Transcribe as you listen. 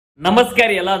ನಮಸ್ಕಾರ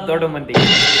ಎಲ್ಲ ದೊಡ್ಡ ಮಂದಿಗೆ.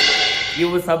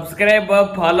 ಇವು subscribe,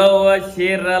 follow,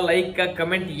 share, like,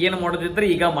 comment ಏನು ಮಾಡೋದಿದ್ರೆ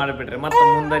ಈಗ ಮಾಡಿಬಿಡ್ರಿ. ಮತ್ತೆ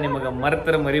ಮುಂದೆ ನಿಮಗೆ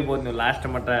ಮರಿಬೋದು ನೀವು ಲಾಸ್ಟ್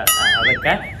ಮಟ್ಟ.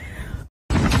 ಅದಕ್ಕೆ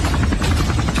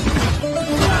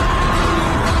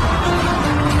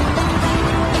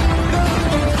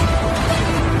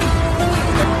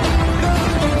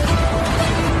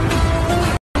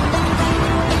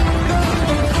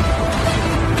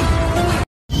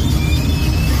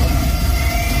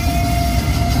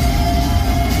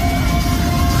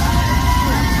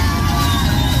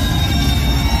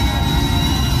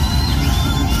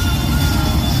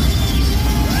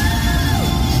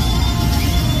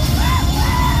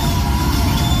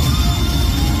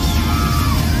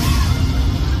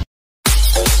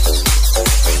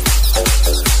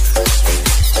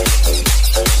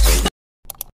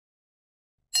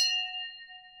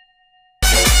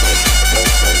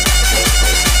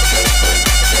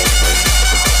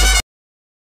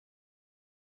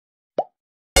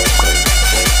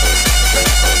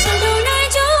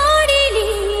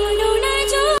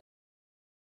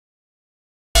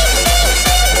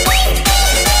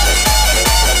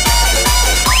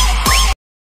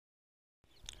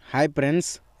hi friends,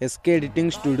 SK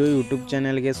editing studio YouTube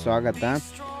ಚಾನಲ್ಗೆ ಸ್ವಾಗತ.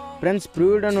 ಫ್ರೆಂಡ್ಸ್,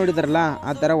 ವಿಡಿಯೋ ನೋಡಿದ್ರಲ್ಲ,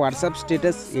 ಆ ಥರ ವಾಟ್ಸಪ್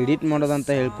ಸ್ಟೇಟಸ್ ಎಡಿಟ್ ಮಾಡೋದಂತ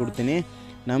ಹೇಳ್ಕೊಡ್ತೀನಿ.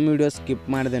 ನಮ್ಮ ವಿಡಿಯೋ ಸ್ಕಿಪ್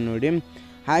ಮಾಡಿದೆ ನೋಡಿ.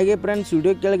 ಹಾಗೆ ಫ್ರೆಂಡ್ಸ್,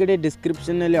 ವಿಡಿಯೋ ಕೆಳಗಡೆ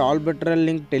ಡಿಸ್ಕ್ರಿಪ್ಷನ್ನಲ್ಲಿ ಆಲ್ ಬೆಟ್ರಲ್ಲಿ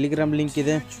ಲಿಂಕ್, ಟೆಲಿಗ್ರಾಮ್ ಲಿಂಕ್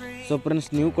ಇದೆ. ಸೊ ಫ್ರೆಂಡ್ಸ್,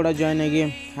 ನೀವು ಕೂಡ ಜಾಯ್ನ್ ಆಗಿ.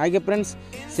 ಹಾಗೆ friends,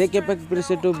 sake effect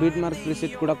preset, beet mark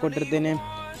preset ಕೂಡ ಕೊಟ್ಟಿರ್ತೇನೆ.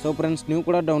 ಸೊ ಫ್ರೆಂಡ್ಸ್, ನೀವು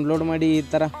ಕೂಡ ಡೌನ್ಲೋಡ್ ಮಾಡಿ ಈ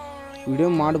ಥರ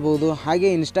ವಿಡಿಯೋ ಮಾಡ್ಬೋದು. ಹಾಗೆ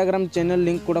ಇನ್ಸ್ಟಾಗ್ರಾಮ್ ಚಾನಲ್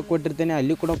ಲಿಂಕ್ ಕೂಡ ಕೊಟ್ಟಿರ್ತೇನೆ,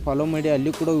 ಅಲ್ಲಿ ಕೂಡ ಫಾಲೋ ಮಾಡಿ,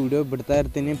 ಅಲ್ಲಿ ಕೂಡ ವಿಡಿಯೋ ಬಿಡ್ತಾ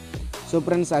ಇರ್ತೀನಿ. So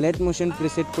friends, Alight motion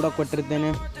preset ಕೂಡ ಕೊಟ್ಟಿರ್ತೇನೆ.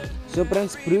 ಸೊ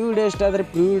ಫ್ರೆಂಡ್ಸ್, ವಿಡಿಯೋ ಇಷ್ಟ ಆದರೆ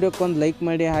ವಿಡಿಯೋಕ್ಕೆ ಒಂದು ಲೈಕ್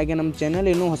ಮಾಡಿ. ಹಾಗೆ ನಮ್ಮ ಚಾನಲ್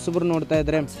ಇನ್ನೂ ಹೊಸಬ್ರು ನೋಡ್ತಾ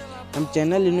ಇದ್ದರೆ, ನಮ್ಮ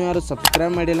ಚಾನಲ್ ಇನ್ನೂ ಯಾರು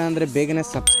ಸಬ್ಸ್ಕ್ರೈಬ್ ಮಾಡಿಲ್ಲ ಅಂದರೆ ಬೇಗನೆ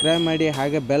ಸಬ್ಸ್ಕ್ರೈಬ್ ಮಾಡಿ.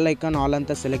 ಹಾಗೆ ಬೆಲ್ ಐಕಾನ್ ಆಲ್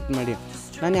ಅಂತ ಸೆಲೆಕ್ಟ್ ಮಾಡಿ.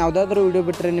 ನಾನು ಯಾವುದಾದ್ರೂ ವಿಡಿಯೋ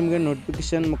ಬಿಟ್ಟರೆ ನಿಮಗೆ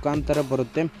ನೋಟಿಫಿಕೇಷನ್ ಮುಖಾಂತರ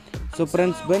ಬರುತ್ತೆ. ಸೊ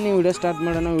ಫ್ರೆಂಡ್ಸ್, ಬನ್ನಿ ವಿಡಿಯೋ ಸ್ಟಾರ್ಟ್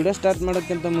ಮಾಡೋಣ. ವಿಡಿಯೋ ಸ್ಟಾರ್ಟ್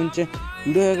ಮಾಡೋಕ್ಕಿಂತ ಮುಂಚೆ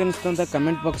ವಿಡಿಯೋ ಹೇಗೆ ಅನಿಸ್ತು ಅಂತ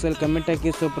ಕಮೆಂಟ್ ಬಾಕ್ಸಲ್ಲಿ ಕಮೆಂಟ್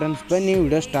ಹಾಕಿ. ಸೊ ಫ್ರೆಂಡ್ಸ್, ಬನ್ನಿ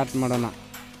ವಿಡಿಯೋ ಸ್ಟಾರ್ಟ್ ಮಾಡೋಣ.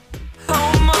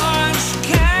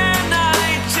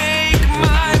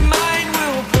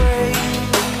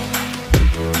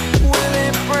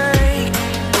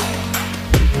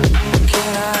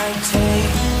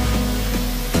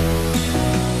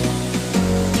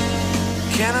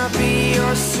 Can I be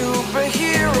your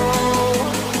superhero?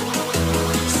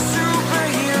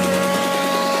 Superhero.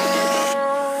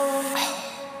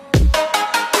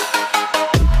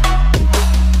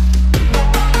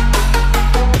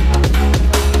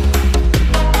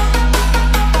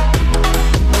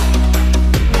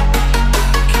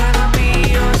 Can I be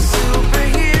your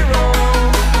superhero?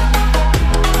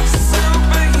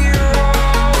 Superhero.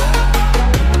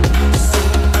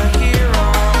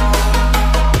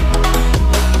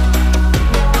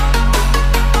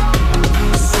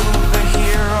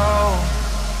 Superhero.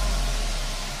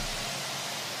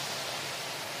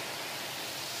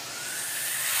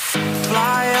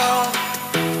 Fly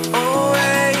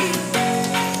away.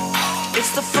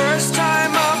 It's the first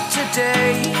time of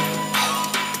today.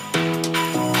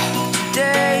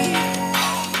 Today.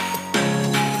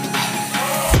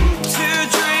 To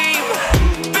dream,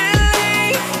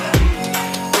 believe.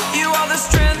 You are the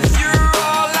strength, you're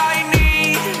all I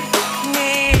need.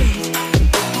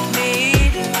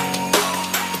 Need.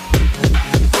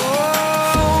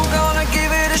 Oh, gonna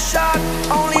give it a shot.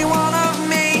 Only one of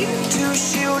me to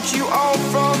shield you all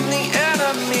from the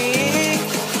enemy.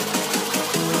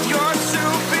 You're a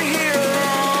superhero.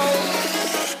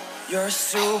 You're a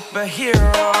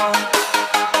superhero.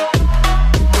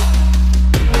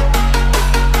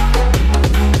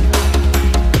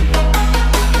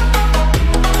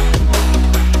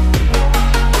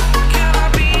 Can I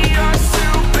be your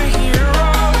superhero?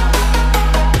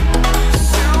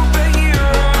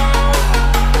 Superhero.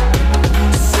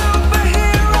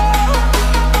 Superhero.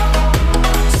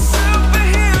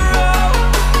 Superhero.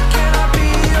 Can I be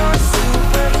your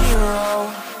superhero?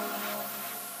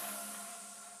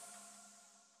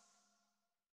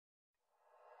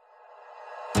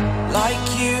 Like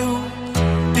you,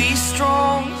 be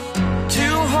strong to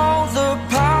hold the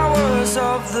powers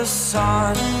of the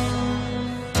sun.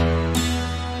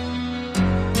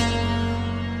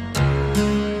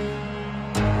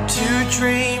 To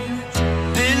dream,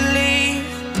 believe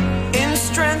in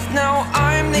strength. Now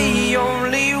I'm the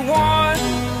only one.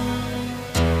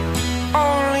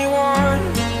 Only one.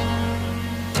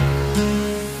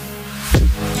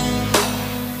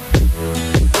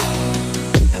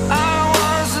 I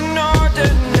was an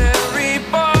ordinary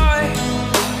boy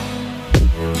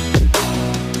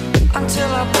until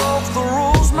I broke the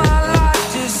rules. My life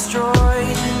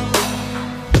destroyed.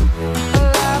 A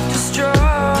life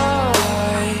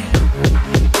destroyed.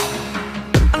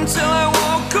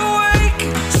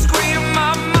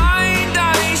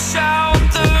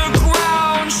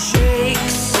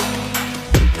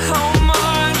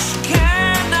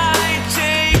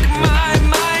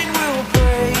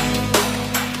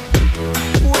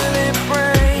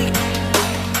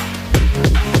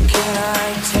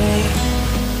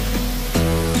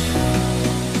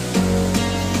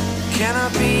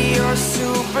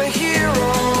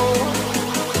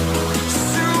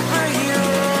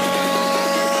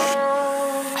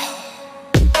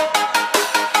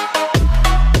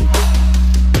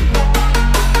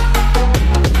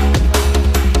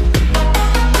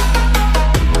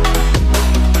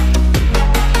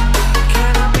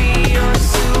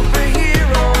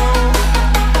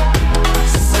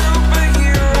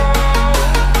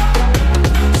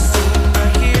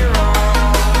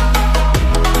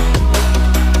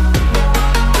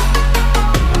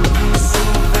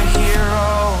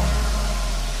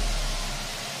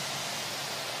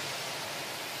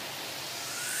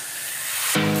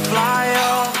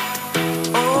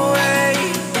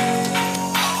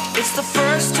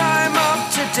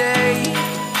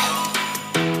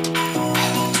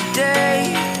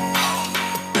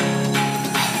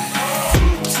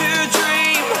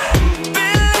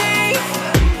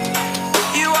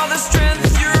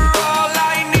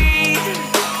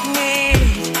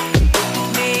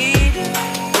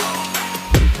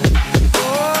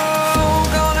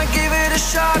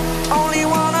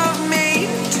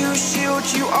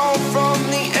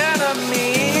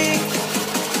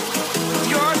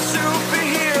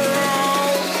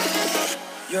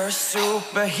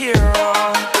 superhero.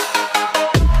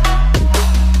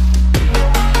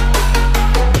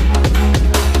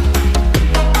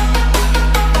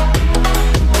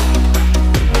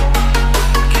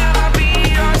 Can I be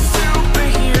your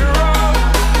superhero?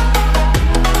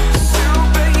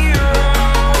 Superhero.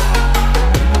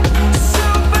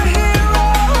 Superhero.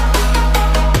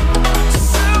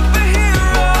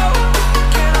 Superhero.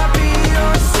 Can I be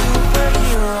your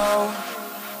superhero?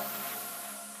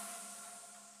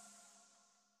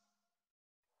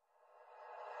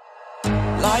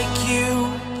 Like you,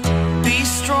 be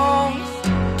strong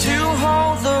to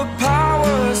hold the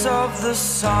powers of the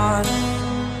sun.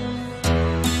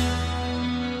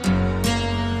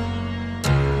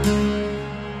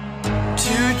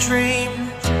 To dream,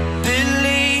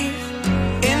 believe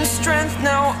in strength.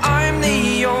 Now I'm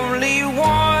the only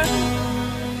one,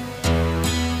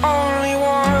 only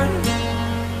one.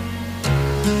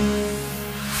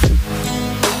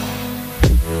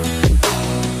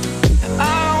 I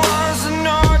was an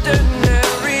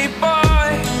ordinary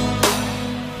boy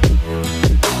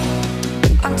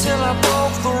until I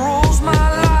broke the rules. My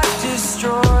life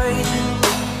destroyed,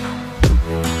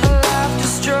 life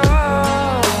destroyed.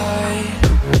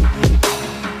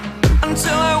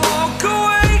 Until I woke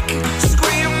awake,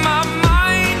 scream my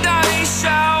mind, I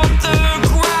shout, the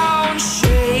ground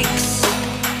shakes.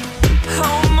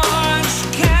 How much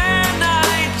can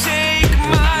I take?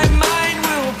 My mind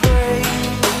will break.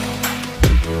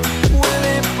 Will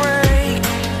it break?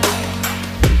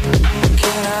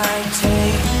 Can I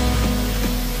take?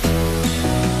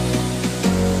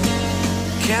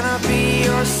 Can I be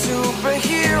your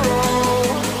superhero?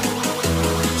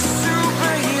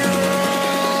 Superhero.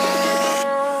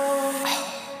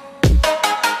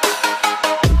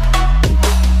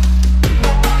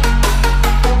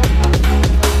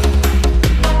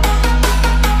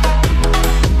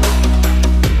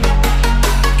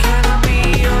 Can I be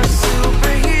your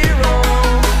superhero?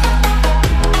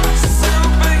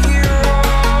 Superhero.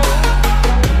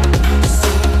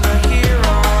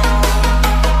 Superhero.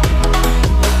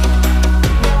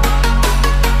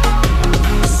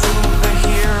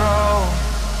 Superhero.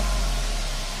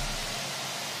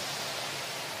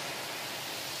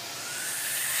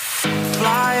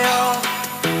 Fly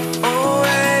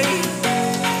away.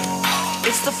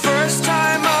 It's the first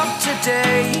time of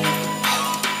today.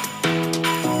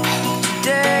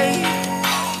 Today.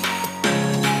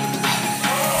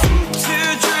 To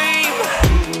dream,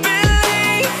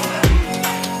 believe.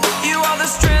 You are the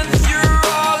strength, you're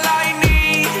all I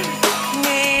need.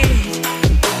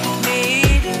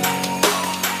 Need.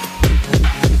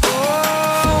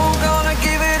 Oh, gonna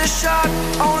give it a shot.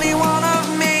 Only one of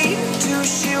me to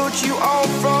shield you all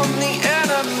from the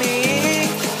enemy.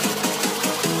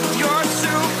 You're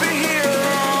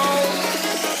superhero.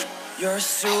 You're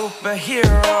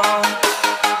superhero.